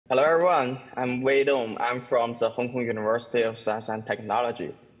Hello everyone, I'm Wei Dong. I'm from the Hong Kong University of Science and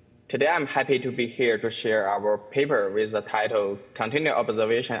Technology. Today I'm happy to be here to share our paper with the title Continual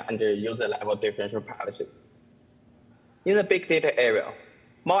Observation Under User-Level Differential Privacy. In the big data area,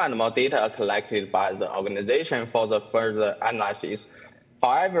 more and more data are collected by the organization for the further analysis.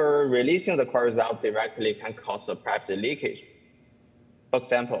 However, releasing the core result directly can cause a privacy leakage. For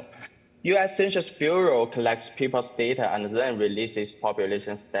example, U.S. Census Bureau collects people's data and then releases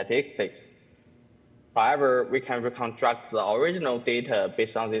population statistics. However, we can reconstruct the original data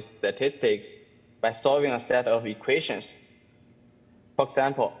based on these statistics by solving a set of equations. For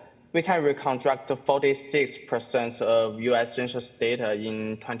example, we can reconstruct 46% of U.S. Census data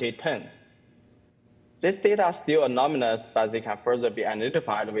in 2010. These data are still anomalous, but they can further be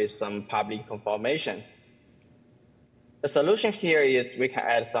identified with some public information. The solution here is we can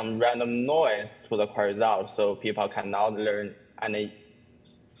add some random noise to the core result so people cannot learn any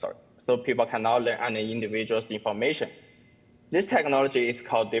individual's information. This technology is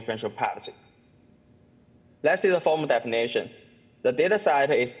called differential privacy. Let's see the formal definition. The data set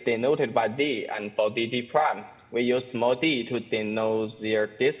is denoted by d, and for dd prime, we use small d to denote their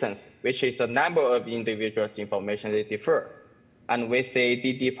distance, which is the number of individuals' information they differ. And we say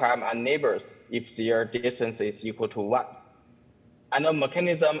dd prime are neighbors if their distance is equal to 1. And the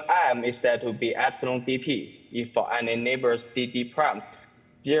mechanism M is said to be epsilon dp if for any neighbors dd prime,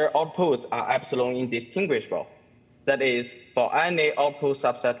 their outputs are epsilon indistinguishable. That is, for any output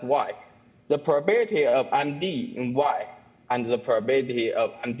subset y, the probability of MD in y and the probability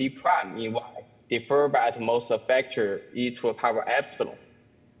of MD prime in y differ by at most a factor e to the power epsilon.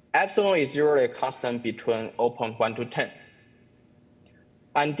 Epsilon is usually a constant between 0.1 to 10.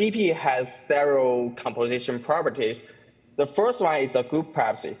 And dp has several composition properties. The first one is a group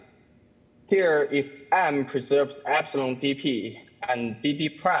privacy. Here, if M preserves epsilon dp and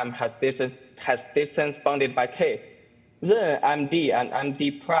dd prime has distance bounded by k, then MD and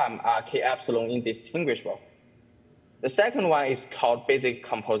MD prime are k epsilon indistinguishable. The second one is called basic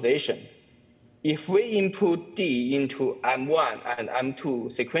composition. If we input D into M1 and M2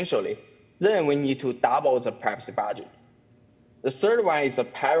 sequentially, then we need to double the privacy budget. The third one is a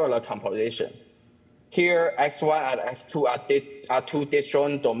parallel composition. Here, X1 and X2 are two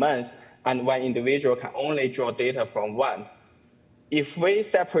disjoint domains, and one individual can only draw data from one. If we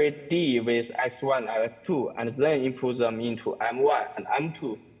separate D with X1 and X2 and then input them into M1 and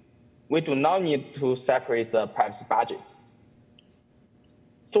M2, we do not need to separate the privacy budget.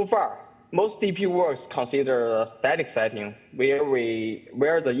 So far, most DP works consider a static setting where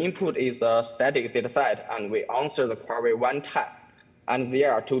the input is a static dataset and we answer the query one time, and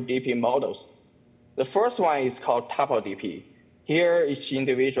there are two DP models. The first one is called tuple DP. Here, each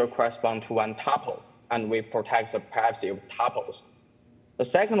individual corresponds to one tuple, and we protect the privacy of tuples. The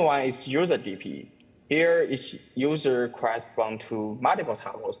second one is user DP. Here, each user corresponds to multiple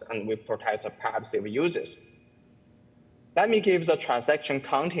tuples, and we protect the privacy of users. Let me give the transaction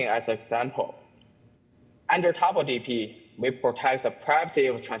counting as an example. Under tuple DP, we protect the privacy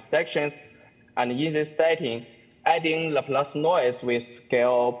of transactions, and in this setting, adding Laplace noise with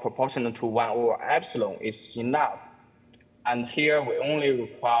scale proportional to 1 over epsilon is enough. And here we only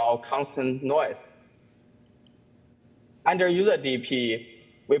require constant noise. Under user DP,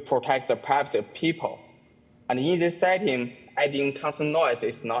 we protect the privacy of people. And in this setting, adding constant noise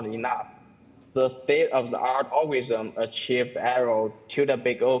is not enough. The state-of-the-art algorithm achieves error tilde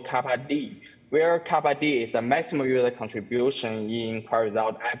big O kappa D, where kappa D is the maximum user contribution in query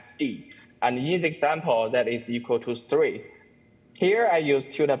result FD. And in this example, that is equal to 3. Here I use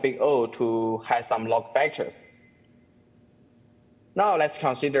tilde big O to hide some log factors. Now let's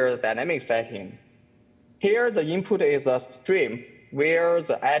consider the dynamic setting. Here the input is a stream where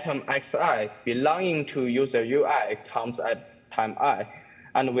the atom xi belonging to user ui comes at time I,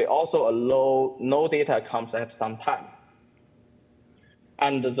 and we also allow no data comes at some time.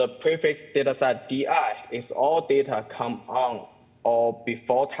 And the prefix dataset di is all data come on or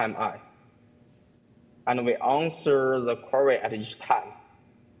before time I. And we answer the query at each time.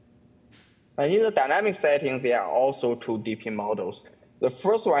 And in the dynamic setting, there are also two DP models. The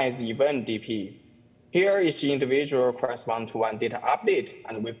first one is event DP. Here, each individual corresponds to one data update,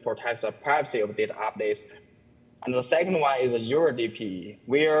 and we protect the privacy of data updates. And the second one is a user DP,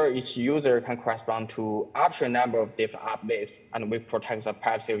 where each user can correspond to arbitrary number of data updates, and we protect the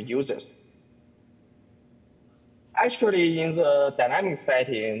privacy of users. Actually, in the dynamic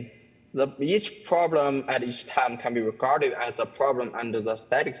setting, each problem at each time can be regarded as a problem under the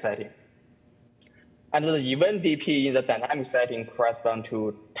static setting. And the event DP in the dynamic setting corresponds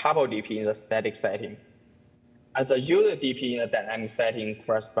to tuple DP in the static setting. as the user DP in the dynamic setting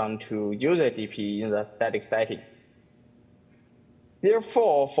corresponds to user DP in the static setting.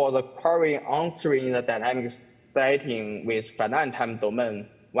 Therefore, for the query answering in the dynamic setting with finite time domain,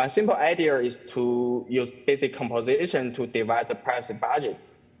 one simple idea is to use basic composition to divide the privacy budget,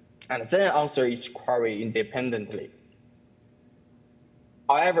 and then answer each query independently.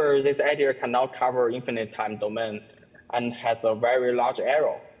 However, this idea cannot cover infinite time domain and has a very large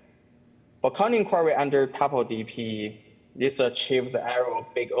error. For counting query under tuple DP, this achieves the error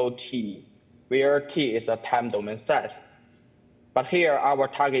of big O T, where T is the time domain size. But here, our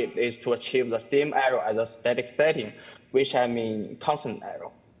target is to achieve the same error as the static setting, which I mean constant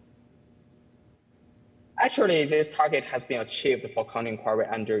error. Actually, this target has been achieved for counting query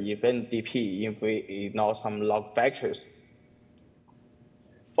under event DP if we ignore some log factors.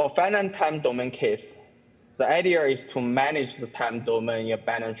 For finite time domain case, the idea is to manage the time domain in a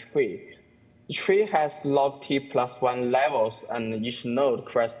binary tree. The tree has log t plus 1 levels, and each node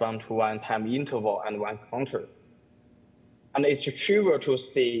corresponds to one time interval and one counter. And it's trivial to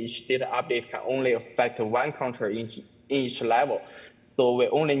see each data update can only affect one counter in each level. So we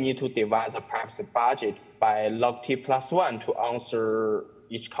only need to divide the privacy budget by log t plus 1 to answer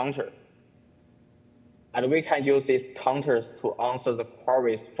each counter. And we can use these counters to answer the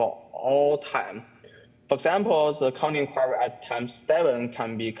queries for all time. For example, the counting query at time 7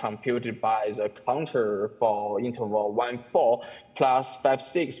 can be computed by the counter for interval 1-4 plus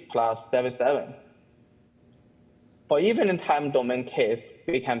 5-6 plus 7-7. For even time domain case,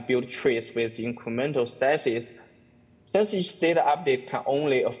 we can build trees with incremental stasis. Since each data update can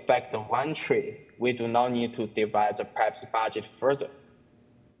only affect one tree, we do not need to divide the privacy budget further.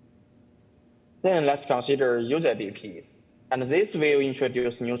 Then let's consider user DP, and this will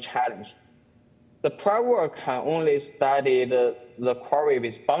introduce new challenge. The prior work can only study the query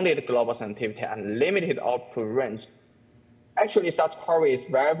with bounded global sensitivity and limited output range. Actually, such query is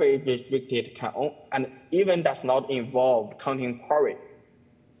very restricted and even does not involve counting query.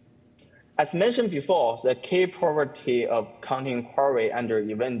 As mentioned before, the key property of counting query under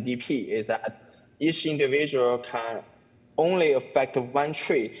event DP is that each individual can only affect one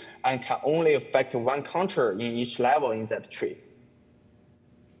tree and can only affect one counter in each level in that tree.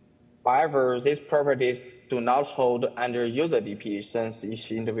 However, these properties do not hold under user DP since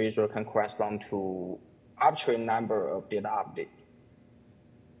each individual can correspond to arbitrary number of data updates.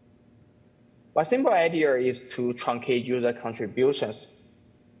 One simple idea is to truncate user contributions.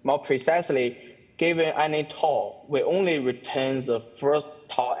 More precisely, given any tau, we only return the first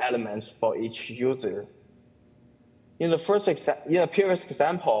tau elements for each user. In the previous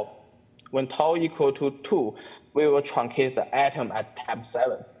example, when tau equal to 2, we will truncate the atom at time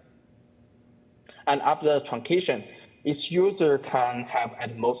 7. And after the truncation, each user can have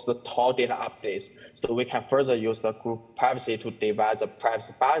at most tau data updates, so we can further use the group privacy to divide the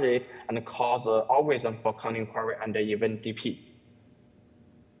privacy budget and call the algorithm for counting query under event DP.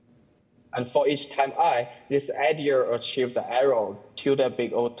 And for each time I, this idea achieves the error tilde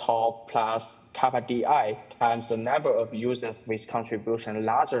big O tau plus kappa di times the number of users with contribution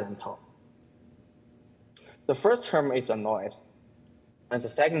larger than tau. The first term is the noise, and the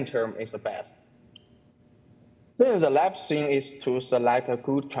second term is the best. Then the last thing is to select a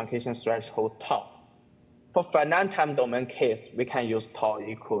good truncation threshold tau. For finite time domain case, we can use tau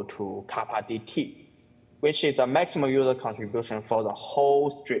equal to kappa dt, which is the maximum user contribution for the whole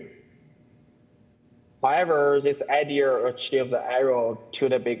stream. However, this idea achieves the error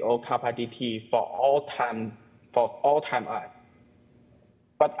tilde big O kappa dt for all time I.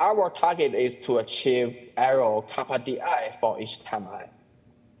 But our target is to achieve error kappa di for each time I.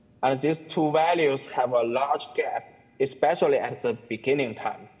 And these two values have a large gap, especially at the beginning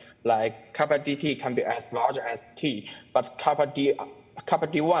time. Like kappa dt can be as large as t, but kappa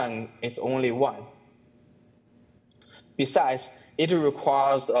d1 is only 1. Besides, it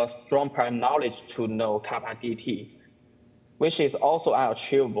requires a strong prior knowledge to know kappa dt, which is also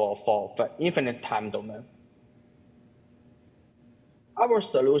unachievable for infinite time domain. Our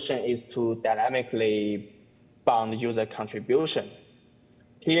solution is to dynamically bound user contribution.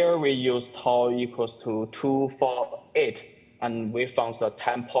 Here we use tau equals to 248, and we found the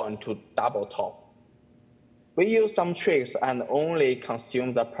time point to double tau. We use some tricks and only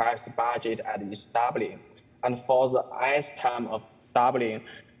consume the privacy budget at each doubling. And for the ith time of doubling,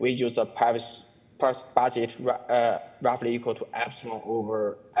 we use the privacy budget roughly equal to epsilon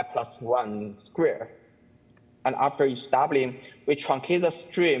over I+1 square. And after each doubling, we truncate the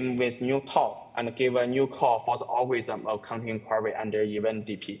stream with new tau and give a new call for the algorithm of counting query under event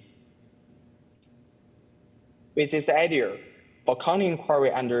DP. With this idea, for counting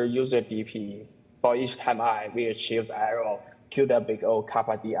query under user DP, For each time I, we achieve the arrow to the big O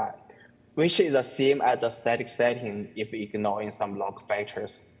kappa di, which is the same as the static setting if ignoring some log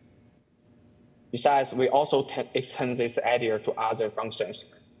factors. Besides, we also extend this idea to other functions.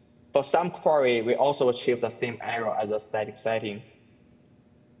 For some query, we also achieve the same error as the static setting.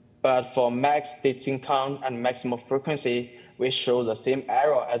 But for max distinct count and maximum frequency, we show the same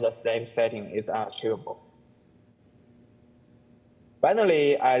error as the static setting is unachievable.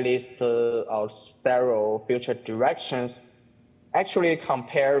 Finally, I list out several future directions. Actually,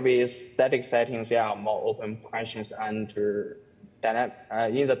 compared with static settings, there are more open questions under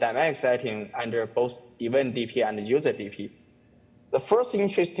in the dynamic setting under both event DP and user DP. The first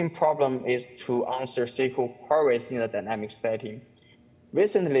interesting problem is to answer SQL queries in the dynamic setting.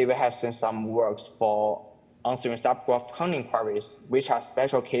 Recently, we have seen some works for answering subgraph counting queries, which are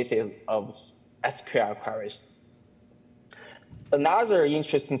special cases of SQL queries. Another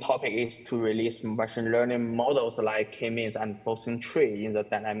interesting topic is to release machine learning models like k-means and Gaussian tree in the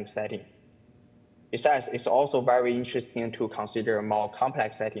dynamic setting. Besides, it's also very interesting to consider a more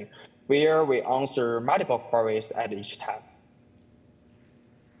complex setting where we answer multiple queries at each time.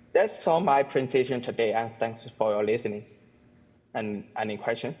 That's all my presentation today, and thanks for your listening. And any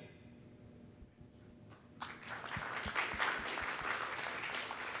question?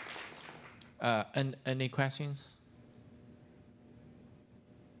 Any questions?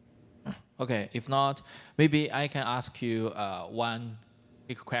 Okay, if not, maybe I can ask you one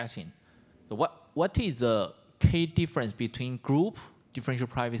big question. So what is the key difference between group differential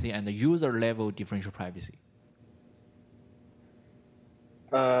privacy and the user level differential privacy?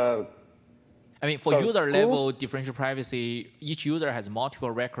 I mean, for user level differential privacy, each user has multiple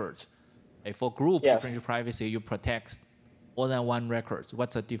records. For group differential privacy, you protect more than one record.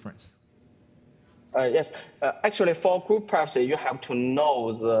 What's the difference? Yes, actually, for group privacy, you have to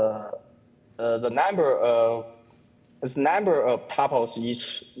know the number of tuples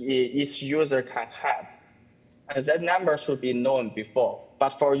each user can have, and that number should be known before.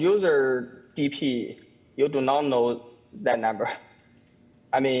 But for user DP, you do not know that number.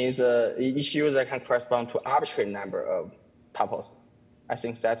 I mean, each user can correspond to arbitrary number of tuples. I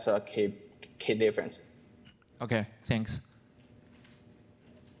think that's a key difference. Okay, thanks.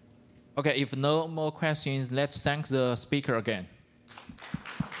 Okay, if no more questions, let's thank the speaker again.